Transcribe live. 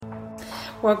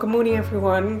Well, good morning,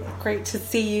 everyone. Great to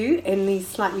see you in these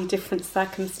slightly different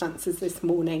circumstances this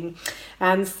morning.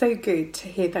 And so good to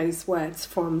hear those words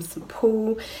from St.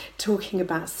 Paul, talking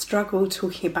about struggle,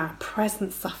 talking about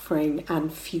present suffering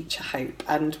and future hope.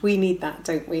 And we need that,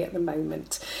 don't we, at the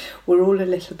moment? We're all a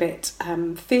little bit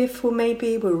fearful,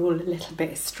 maybe. We're all a little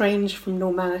bit estranged from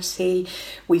normality.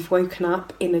 We've woken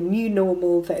up in a new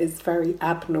normal that is very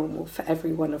abnormal for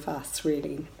every one of us,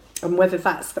 really. And whether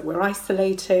that's that we're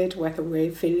isolated, whether we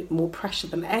feel more pressure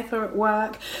than ever at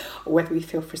work, or whether we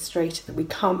feel frustrated that we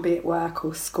can't be at work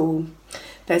or school,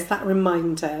 there's that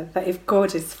reminder that if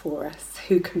God is for us,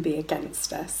 who can be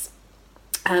against us?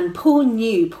 And Paul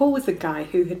was a guy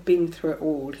who had been through it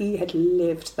all. He had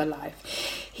lived the life.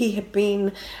 He had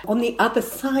been on the other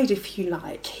side, if you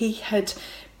like. He had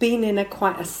been in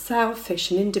quite a selfish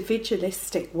and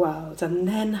individualistic world, and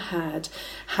then had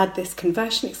this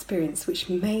conversion experience which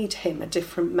made him a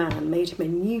different man, made him a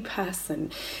new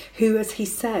person who, as he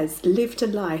says, lived a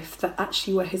life that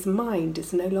actually where his mind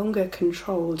is no longer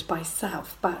controlled by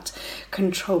self but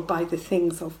controlled by the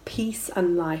things of peace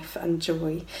and life and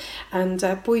joy. And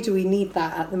boy, do we need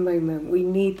that at the moment. We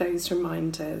need those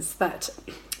reminders that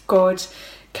God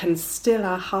can still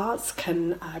our hearts,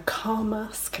 can calm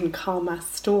us, can calm our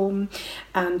storm,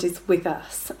 and is with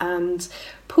us. And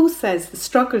Paul says the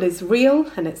struggle is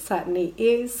real, and it certainly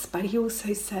is, but he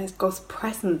also says God's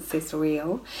presence is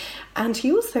real. And he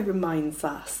also reminds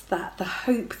us that the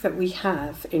hope that we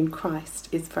have in Christ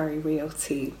is very real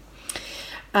too.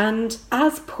 And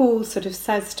as Paul sort of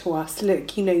says to us,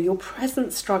 look, your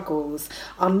present struggles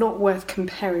are not worth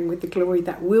comparing with the glory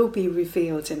that will be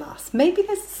revealed in us. Maybe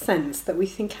there's a sense that we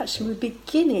think actually we're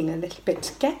beginning a little bit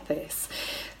to get this,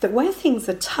 that where things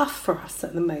are tough for us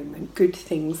at the moment, good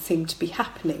things seem to be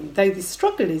happening. Though the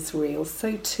struggle is real,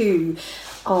 so too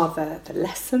are the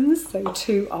lessons, so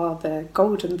too are the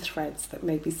golden threads that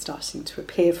may be starting to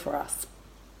appear for us.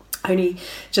 Only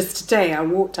just today I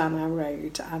walked down our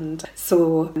road and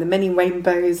saw the many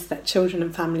rainbows that children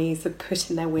and families had put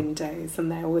in their windows,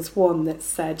 and there was one that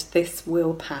said, "This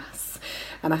will pass."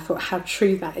 And I thought how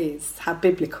true that is, how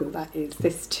biblical that is.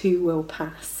 This too will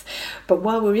pass. But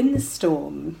while we're in the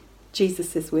storm,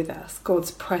 Jesus is with us. God's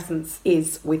presence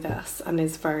is with us and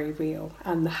is very real.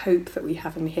 And the hope that we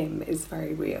have in him is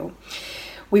very real.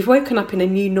 We've woken up in a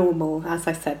new normal, as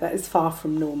I said, that is far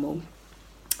from normal.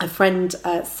 A friend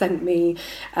sent me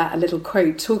a little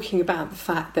quote talking about the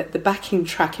fact that the backing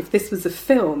track, if this was a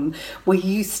film, we're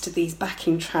used to these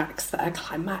backing tracks that are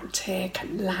climactic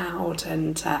and loud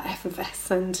and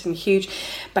effervescent and huge.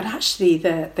 But actually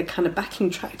the kind of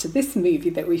backing track to this movie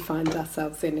that we find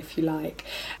ourselves in, if you like,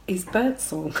 is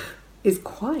birdsong. Is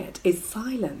quiet, is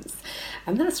silence.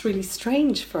 And that's really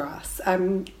strange for us.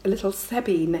 Little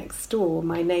Sebi next door,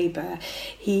 my neighbour,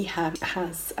 he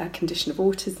has a condition of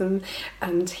autism,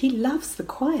 and he loves the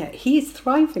quiet. He is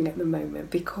thriving at the moment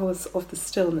because of the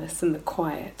stillness and the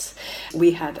quiet.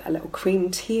 We had a little cream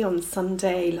tea on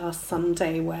last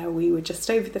Sunday, where we were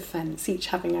just over the fence, each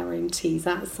having our own teas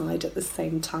outside at the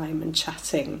same time and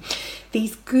chatting.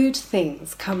 These good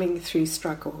things coming through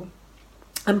struggle.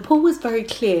 And Paul was very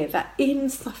clear that in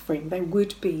suffering there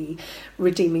would be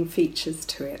redeeming features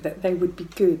to it, that there would be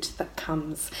good that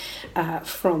comes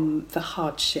from the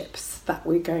hardships that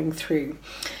we're going through.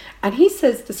 And he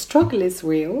says the struggle is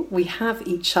real. We have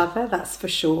each other, that's for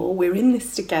sure. We're in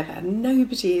this together.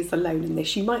 Nobody is alone in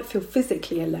this. You might feel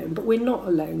physically alone, but we're not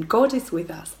alone. God is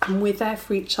with us and we're there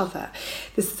for each other.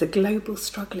 This is a global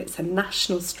struggle. It's a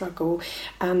national struggle.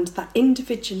 And that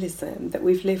individualism that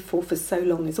we've lived for so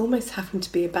long is almost having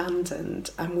to be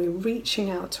abandoned. And we're reaching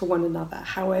out to one another,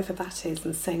 however that is,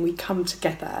 and saying we come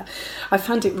together. I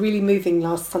found it really moving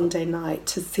last Sunday night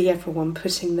to see everyone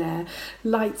putting their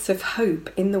lights of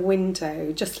hope in the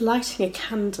window, just lighting a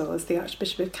candle, as the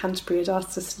Archbishop of Canterbury had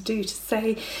asked us to do, to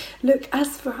say, look,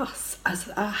 as for us, as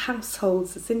our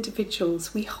households, as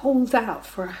individuals, we hold out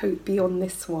for a hope beyond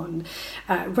this one,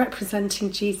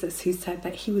 representing Jesus, who said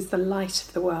that he was the light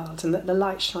of the world and that the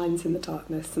light shines in the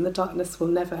darkness and the darkness will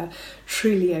never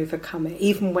truly overcome it,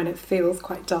 even when it feels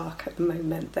quite dark at the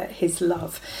moment, that his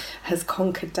love has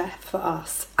conquered death for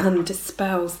us and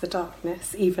dispels the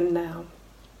darkness even now.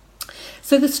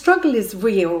 So the struggle is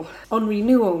real. Henri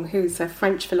Nouwen, who's a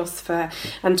French philosopher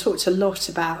and talked a lot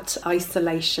about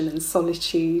isolation and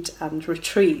solitude and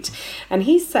retreat. And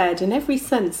he said, in every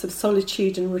sense of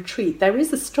solitude and retreat, there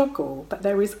is a struggle, but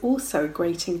there is also a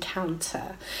great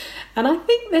encounter. And I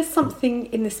think there's something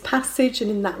in this passage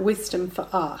and in that wisdom for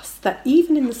us, that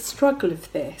even in the struggle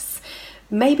of this,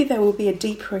 maybe there will be a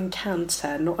deeper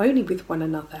encounter, not only with one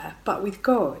another, but with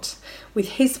God, with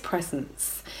his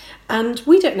presence. And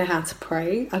we don't know how to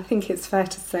pray. I think it's fair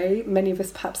to say many of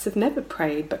us perhaps have never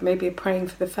prayed, but maybe are praying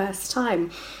for the first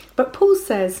time. But Paul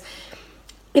says,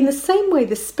 in the same way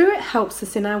the Spirit helps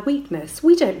us in our weakness.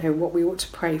 We don't know what we ought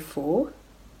to pray for,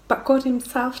 but God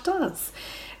himself does.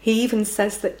 He even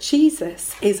says that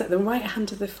Jesus is at the right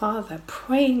hand of the Father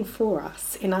praying for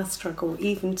us in our struggle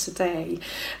even today.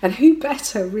 And who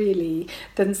better really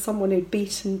than someone who'd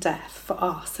beaten death for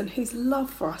us and whose love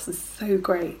for us is so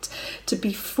great to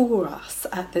be for us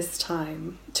at this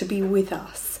time, to be with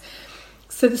us.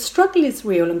 So the struggle is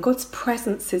real and God's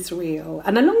presence is real.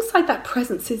 And alongside that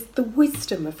presence is the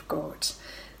wisdom of God.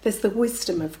 There's the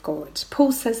wisdom of God.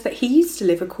 Paul says that he used to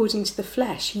live according to the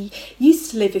flesh. He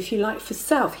used to live, if you like, for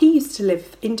self. He used to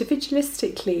live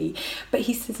individualistically. But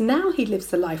he says now he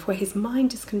lives a life where his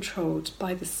mind is controlled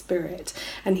by the Spirit.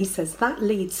 And he says that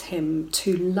leads him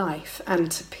to life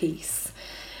and to peace.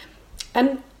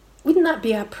 And wouldn't that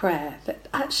be our prayer? That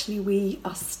actually we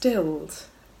are stilled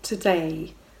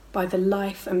today by the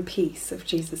life and peace of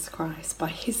Jesus Christ, by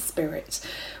his Spirit,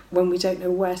 when we don't know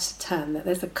where to turn, that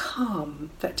there's a calm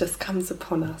that just comes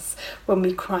upon us when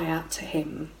we cry out to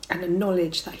him and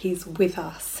acknowledge that he's with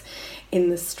us in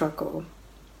the struggle,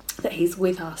 that he's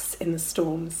with us in the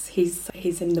storms, he's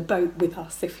in the boat with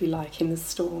us, if you like, in the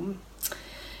storm.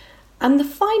 And the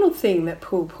final thing that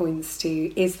Paul points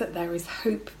to is that there is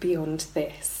hope beyond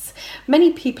this.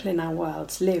 Many people in our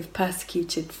world live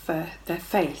persecuted for their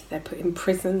faith. They're put in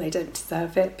prison, they don't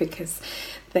deserve it because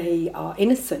they are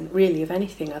innocent really of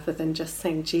anything other than just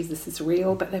saying Jesus is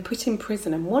real, but they're put in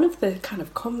prison. And one of the kind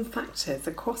of common factors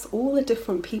across all the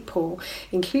different people,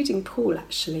 including Paul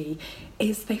actually,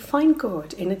 is they find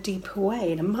God in a deeper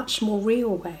way, in a much more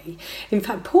real way. In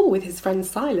fact, Paul with his friend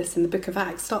Silas in the book of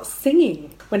Acts starts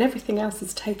singing. When everything else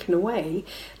is taken away,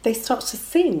 they start to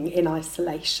sing in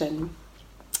isolation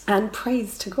and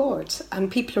praise to God, and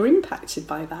people are impacted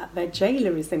by that. Their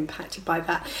jailer is impacted by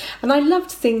that. And I loved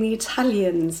seeing the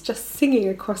Italians just singing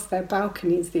across their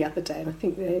balconies the other day, and I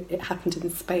think it happened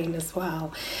in Spain as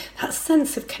well. That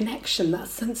sense of connection, that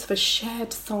sense of a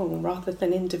shared song rather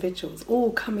than individuals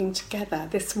all coming together.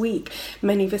 This week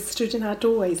many of us stood in our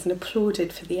doorways and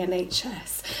applauded for the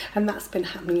NHS, and that's been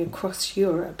happening across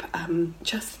Europe,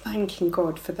 just thanking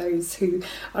God for those who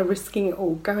are risking it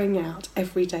all, going out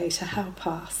every day to help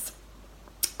us.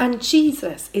 And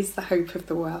Jesus is the hope of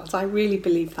the world. I really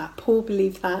believe that. Paul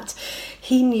believed that.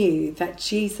 He knew that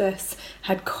Jesus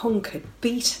had conquered,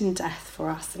 beaten death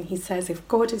for us. And he says, if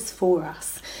God is for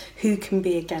us, who can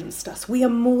be against us? We are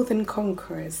more than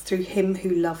conquerors through him who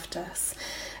loved us.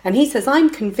 And he says,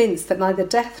 I'm convinced that neither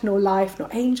death nor life, nor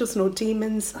angels nor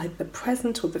demons, neither the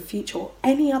present or the future or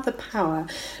any other power,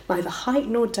 neither height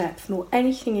nor depth, nor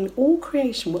anything in all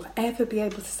creation will ever be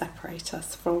able to separate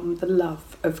us from the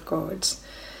love of God.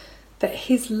 That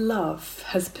his love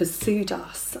has pursued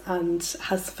us and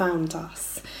has found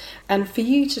us. And for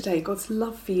you today, God's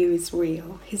love for you is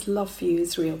real. His love for you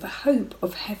is real. The hope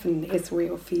of heaven is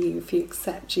real for you if you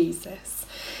accept Jesus.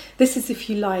 This is, if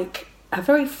you like, a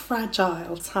very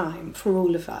fragile time for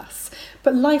all of us.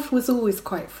 But life was always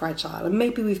quite fragile, and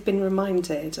maybe we've been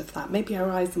reminded of that. Maybe our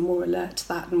eyes are more alert to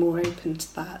that and more open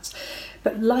to that.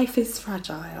 But life is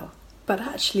fragile. But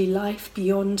actually life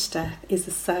beyond death is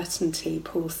a certainty,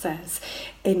 Paul says,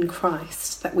 in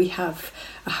Christ, that we have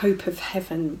a hope of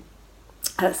heaven.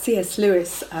 C.S.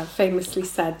 Lewis famously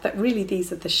said that really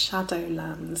these are the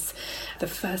shadowlands, the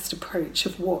first approach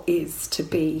of what is to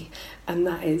be, and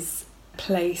that is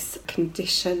place,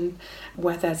 condition,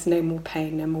 where there's no more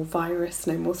pain, no more virus,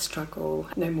 no more struggle,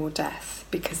 no more death,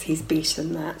 because he's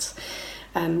beaten that.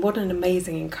 And what an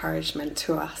amazing encouragement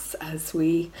to us as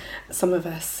some of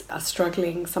us are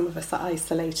struggling, some of us are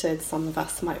isolated, some of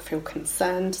us might feel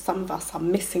concerned, some of us are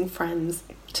missing friends,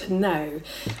 to know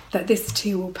that this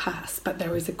too will pass, but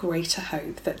there is a greater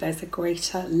hope, that there's a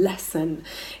greater lesson,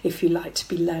 if you like, to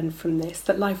be learned from this,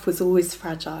 that life was always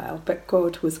fragile, but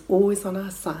God was always on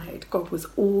our side. God was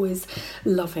always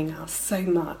loving us so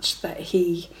much that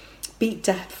he beat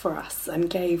death for us and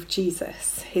gave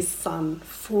Jesus, his son,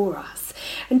 for us.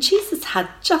 And Jesus had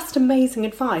just amazing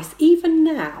advice. Even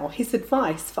now, his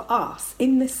advice for us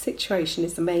in this situation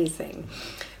is amazing.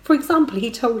 For example,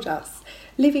 he told us,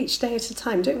 live each day at a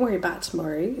time. Don't worry about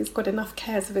tomorrow. It's got enough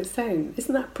cares of its own.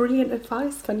 Isn't that brilliant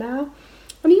advice for now?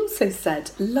 And he also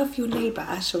said, love your neighbour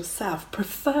as yourself.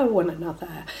 Prefer one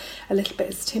another. A little bit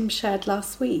as Tim shared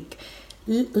last week.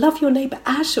 Love your neighbour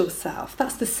as yourself.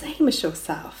 That's the same as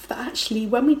yourself. That actually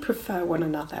when we prefer one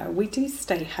another, we do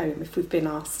stay home if we've been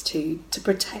asked to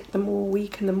protect the more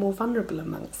weak and the more vulnerable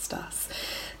amongst us.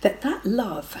 that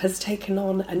love has taken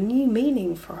on a new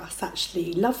meaning for us,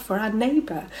 actually. Love for our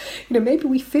neighbour. Maybe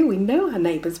we feel we know our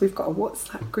neighbours. We've got a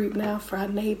WhatsApp group now for our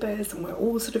neighbours, and we're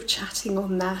all sort of chatting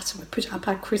on that, and we put up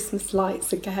our Christmas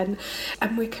lights again,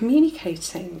 and we're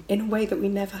communicating in a way that we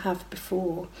never have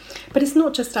before. But it's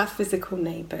not just our physical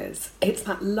neighbours, it's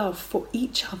that love for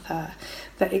each other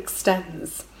that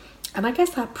extends. And I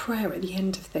guess our prayer at the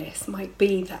end of this might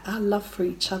be that our love for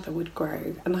each other would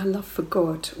grow, and our love for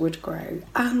God would grow,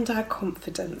 and our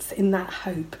confidence in that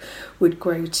hope would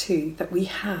grow too, that we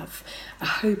have a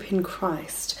hope in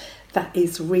Christ that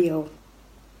is real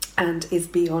and is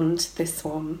beyond this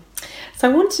one. So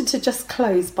I wanted to just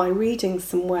close by reading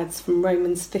some words from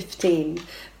Romans 15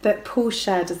 that Paul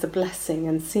shared as a blessing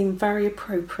and seem very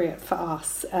appropriate for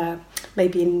us,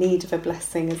 maybe in need of a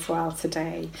blessing as well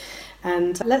today.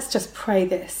 And let's just pray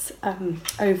this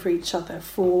over each other,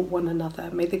 for one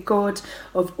another. May the God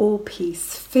of all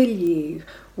peace fill you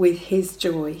with his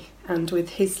joy and with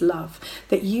his love,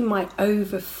 that you might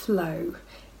overflow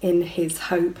in his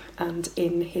hope and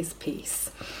in his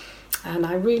peace. And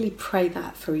I really pray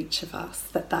that for each of us,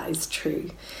 that is true,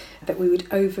 that we would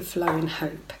overflow in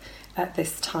hope at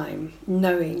this time,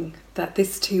 knowing that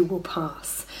this too will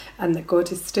pass and that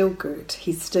God is still good,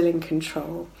 he's still in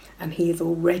control, and he has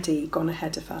already gone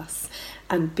ahead of us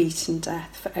and beaten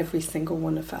death for every single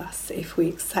one of us if we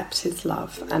accept his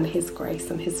love and his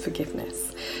grace and his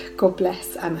forgiveness. God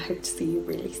bless, and I hope to see you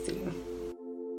really soon.